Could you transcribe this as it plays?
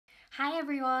Hi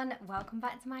everyone, welcome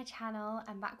back to my channel.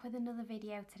 I'm back with another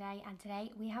video today, and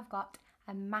today we have got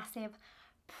a massive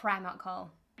Primark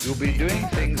haul. You'll be doing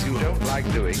things you don't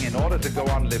like doing in order to go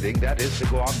on living, that is to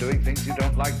go on doing things you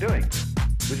don't like doing,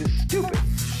 which is stupid.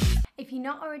 If you're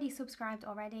not already subscribed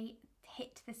already,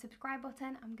 hit the subscribe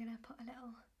button. I'm gonna put a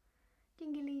little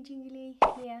jingly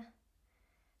here.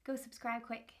 Go subscribe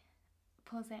quick,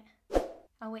 pause it,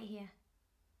 I'll wait here.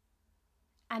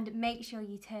 And make sure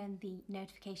you turn the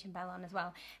notification bell on as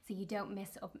well, so you don't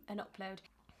miss an upload.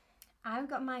 I've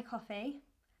got my coffee.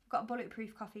 I've got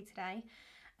bulletproof coffee today.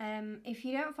 If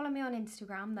you don't follow me on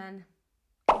Instagram, then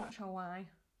I'm not sure why.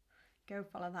 Go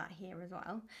follow that here as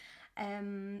well.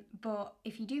 But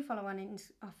if you do follow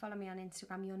me on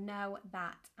Instagram, you'll know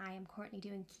that I am currently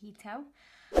doing keto.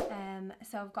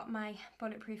 So I've got my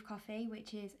bulletproof coffee,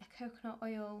 which is a coconut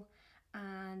oil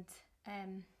and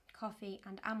coffee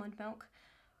and almond milk.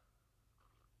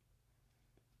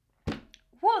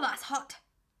 Whoa, that's hot.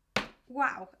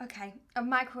 Wow, okay. I've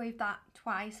microwaved that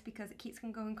twice because it keeps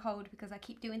on going cold because I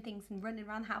keep doing things and running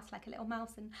around the house like a little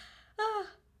mouse and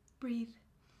breathe.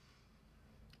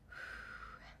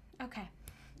 Okay.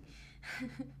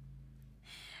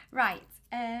 Right,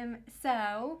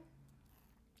 so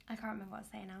I can't remember what I was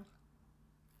saying now.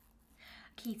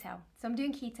 Keto. So I'm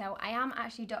doing keto. I am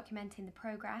actually documenting the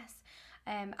progress.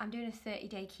 I'm doing a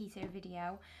 30-day keto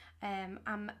video.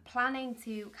 I'm planning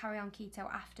to carry on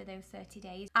keto after those 30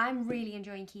 days. I'm really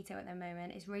enjoying keto at the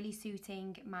moment. It's really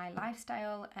suiting my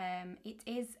lifestyle. It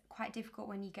is quite difficult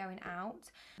when you're going out.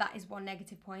 That is one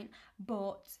negative point.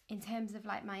 But in terms of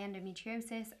like my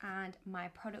endometriosis and my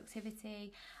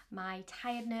productivity, my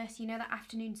tiredness, you know, that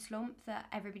afternoon slump that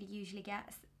everybody usually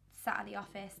gets, sat at the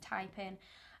office typing,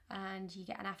 and you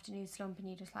get an afternoon slump and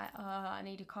you're just like, oh, I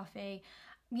need a coffee.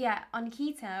 Yeah, on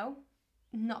keto,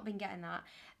 not been getting that.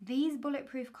 These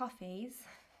bulletproof coffees,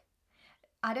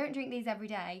 I don't drink these every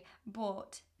day,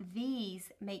 but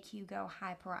these make you go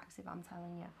hyperactive, I'm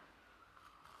telling you.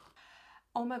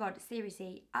 Oh my God,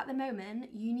 seriously, at the moment,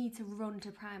 you need to run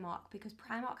to Primark because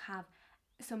Primark have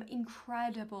some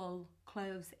incredible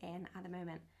clothes in at the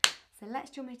moment. So let's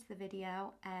jump into the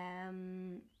video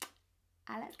and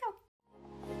let's go.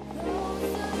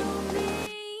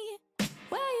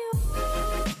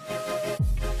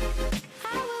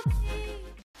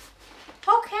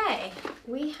 Okay,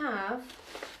 we have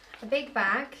a big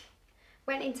bag.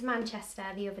 Went into Manchester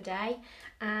the other day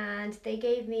and they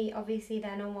gave me obviously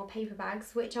their normal paper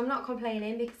bags, which I'm not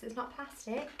complaining because it's not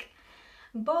plastic,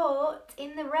 but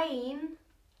in the rain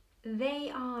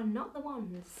they are not the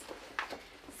ones.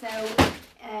 So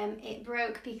it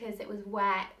broke because it was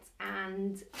wet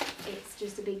and it's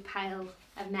just a big pile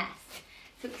of mess.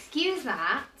 So excuse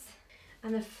that.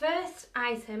 And the first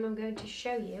item I'm going to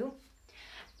show you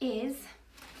is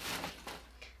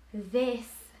this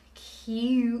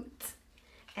cute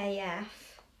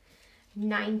AF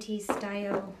 90s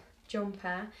style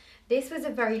jumper. This was a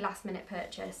very last minute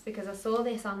purchase because I saw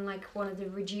this on like one of the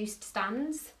reduced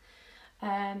stands.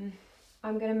 I'm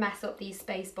gonna mess up these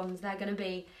space buns. They're gonna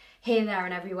be here, there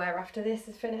and everywhere after this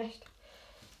is finished.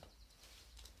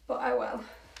 But I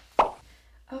will.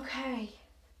 Okay.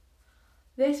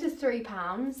 This was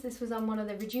 £3. This was on one of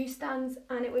the reduced stands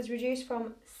and it was reduced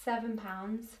from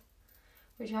 £7,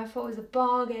 which I thought was a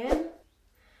bargain.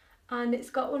 And it's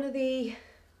got one of the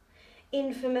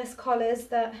infamous collars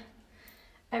that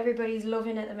everybody's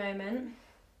loving at the moment.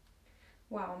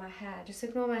 Wow, my hair. Just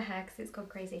ignore my hair because it's gone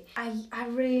crazy. I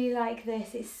really like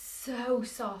this. It's so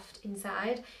soft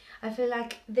inside. I feel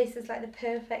like this is like the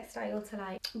perfect style to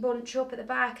like bunch up at the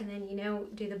back and then, you know,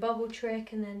 do the bobble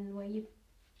trick and then where you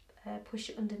push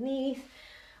it underneath,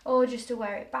 or just to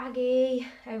wear it baggy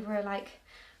over a like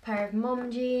pair of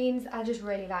mom jeans. I just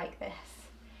really like this.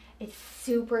 It's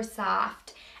super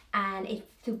soft and it's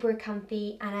super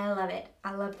comfy and I love it.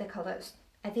 I love the colours.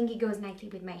 I think it goes nicely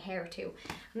with my hair too.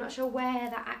 I'm not sure where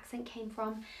that accent came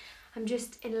from. I'm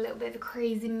just in a little bit of a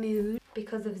crazy mood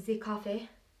because of the coffee.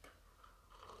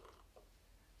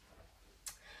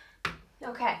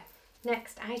 Okay,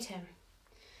 next item.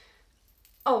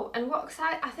 Oh, and what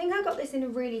size? I think I got this in a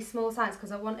really small size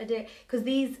because I wanted it, because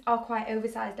these are quite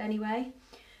oversized anyway.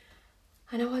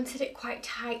 And I wanted it quite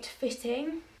tight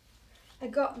fitting. I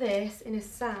got this in a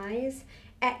size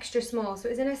extra small, so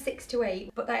it was in a 6 to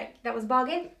 8, but that was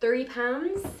bargain,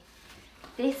 £3.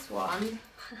 This one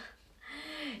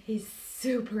is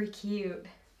super cute.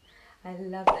 I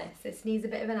love this. This needs a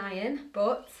bit of an iron,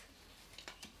 but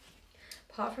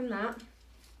apart from that,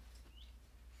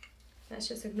 let's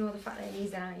just ignore the fact that it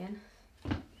needs an iron.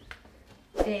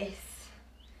 This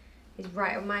is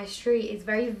right up my street. It's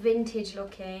very vintage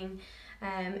looking.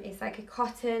 It's like a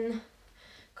cotton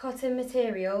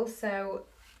material, so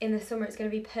in the summer it's going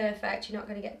to be perfect. You're not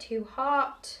going to get too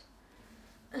hot.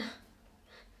 I'm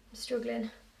struggling.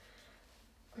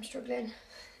 Get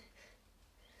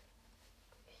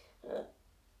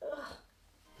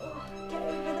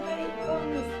over the baked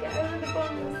buns. Get over the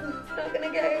buns. It's not going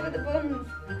to get over the buns.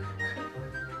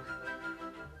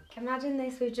 Imagine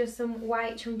this with just some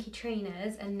white chunky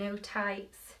trainers and no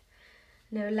tights,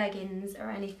 no leggings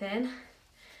or anything.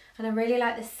 And I really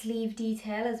like the sleeve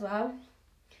detail as well.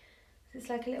 It's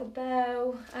like a little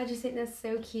bow. I just think that's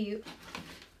so cute.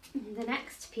 The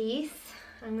next piece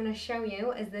I'm going to show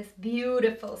you is this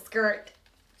beautiful skirt.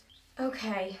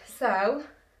 Okay, so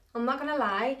I'm not going to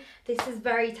lie, this is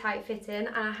very tight fitting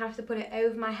and I have to put it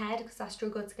over my head because I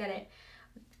struggle to get it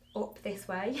up this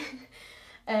way.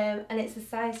 And it's a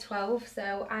size 12,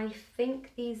 so I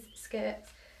think these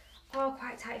skirts are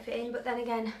quite tight fitting, but then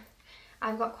again,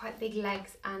 I've got quite big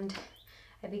legs and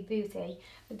a big booty.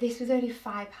 But this was only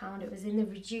 £5, it was in the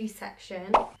reduced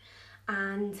section,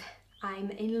 and I'm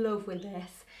in love with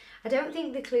this. I don't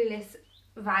think the Clueless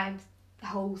vibes, the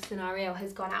whole scenario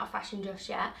has gone out of fashion just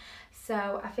yet,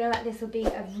 so I feel like this will be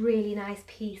a really nice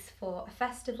piece for a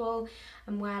festival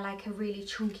and wear like a really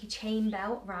chunky chain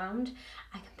belt round.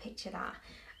 I can picture that.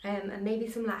 And maybe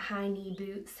some like high knee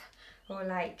boots or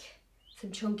like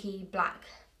some chunky black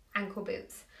ankle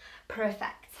boots.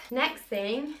 Perfect. Next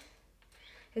thing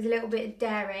is a little bit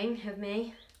daring of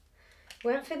me.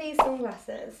 Went for these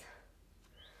sunglasses.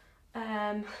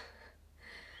 I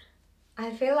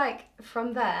feel like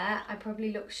from there I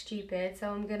probably look stupid,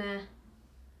 so I'm gonna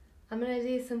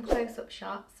do some close-up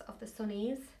shots of the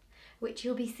sunnies, which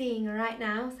you'll be seeing right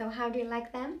now. So how do you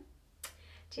like them?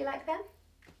 Do you like them?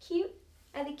 Cute?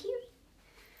 Are they cute?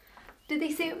 Do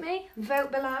they suit me?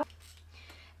 Vote below.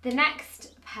 The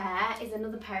next pair is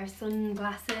another pair of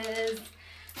sunglasses,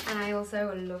 and I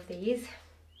also love these.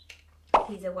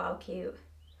 These are well cute.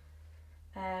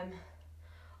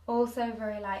 Also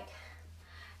very like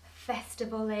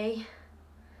festival-y.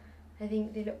 I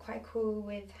think they look quite cool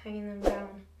with hanging them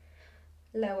down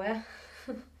lower.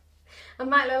 I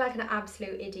might look like an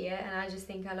absolute idiot and I just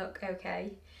think I look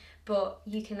okay, but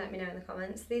you can let me know in the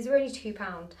comments. These are only £2.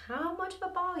 How much of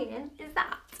a bargain is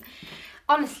that?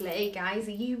 Honestly, guys,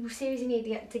 you seriously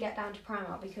need to get down to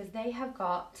Primark because they have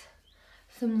got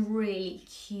some really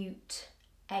cute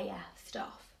AF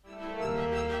stuff.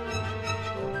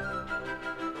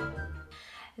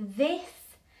 This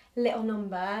little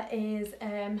number is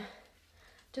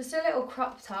just a little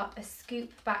crop top, a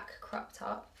scoop back crop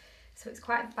top. So it's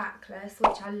quite backless,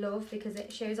 which I love because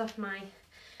it shows off my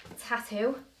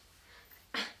tattoo.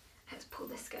 Let's pull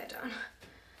this skirt down.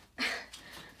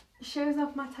 It shows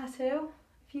off my tattoo,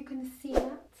 if you can see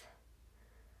that.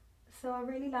 So I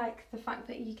really like the fact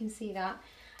that you can see that.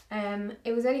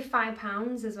 It was only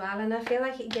 £5 as well, and I feel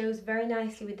like it goes very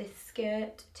nicely with this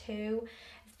skirt too.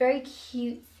 It's very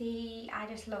cutesy, I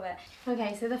just love it.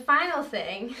 Okay, so the final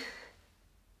thing,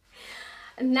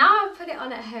 now I've put it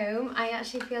on at home, I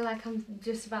actually feel like I'm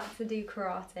just about to do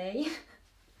karate.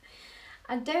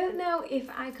 I don't know if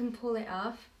I can pull it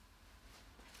off.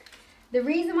 The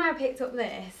reason why I picked up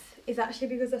this is actually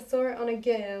because I saw it on a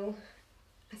girl.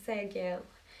 I say a girl.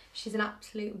 She's an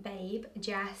absolute babe,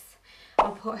 Jess.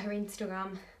 I'll put her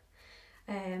Instagram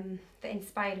that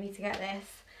inspired me to get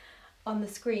this on the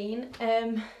screen.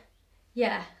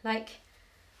 Yeah, like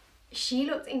she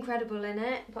looked incredible in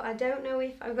it, but I don't know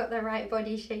if I've got the right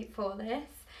body shape for this.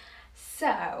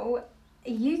 So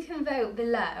you can vote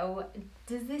below.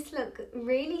 Does this look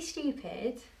really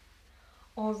stupid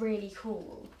or really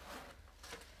cool?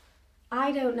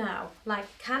 I don't know. Like,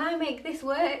 can I make this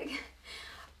work?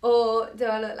 Or do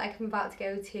I look like I'm about to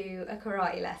go to a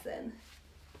karate lesson?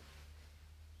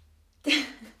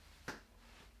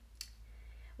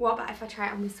 What about if I try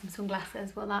it on with some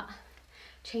sunglasses? Will that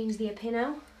change the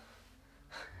opinion?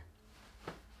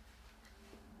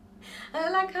 I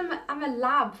look like I'm a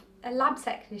lab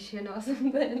technician or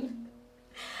something.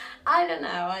 I don't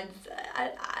know.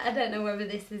 I don't know whether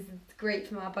this is great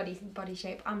for my body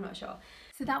shape. I'm not sure.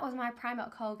 So that was my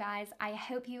Primark haul, guys. I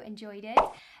hope you enjoyed it.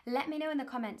 Let me know in the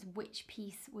comments which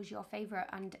piece was your favourite,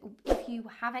 and if you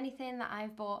have anything that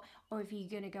I've bought, or if you're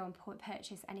going to go and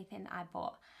purchase anything that I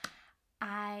bought.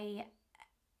 I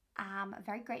am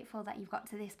very grateful that you've got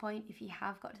to this point, if you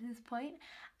have got to this point,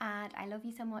 and I love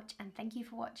you so much, and thank you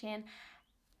for watching.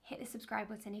 Hit the subscribe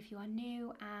button if you are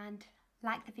new, and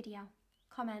like the video,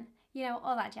 comment, you know,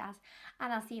 all that jazz,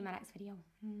 and I'll see you in my next video.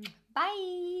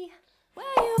 Bye!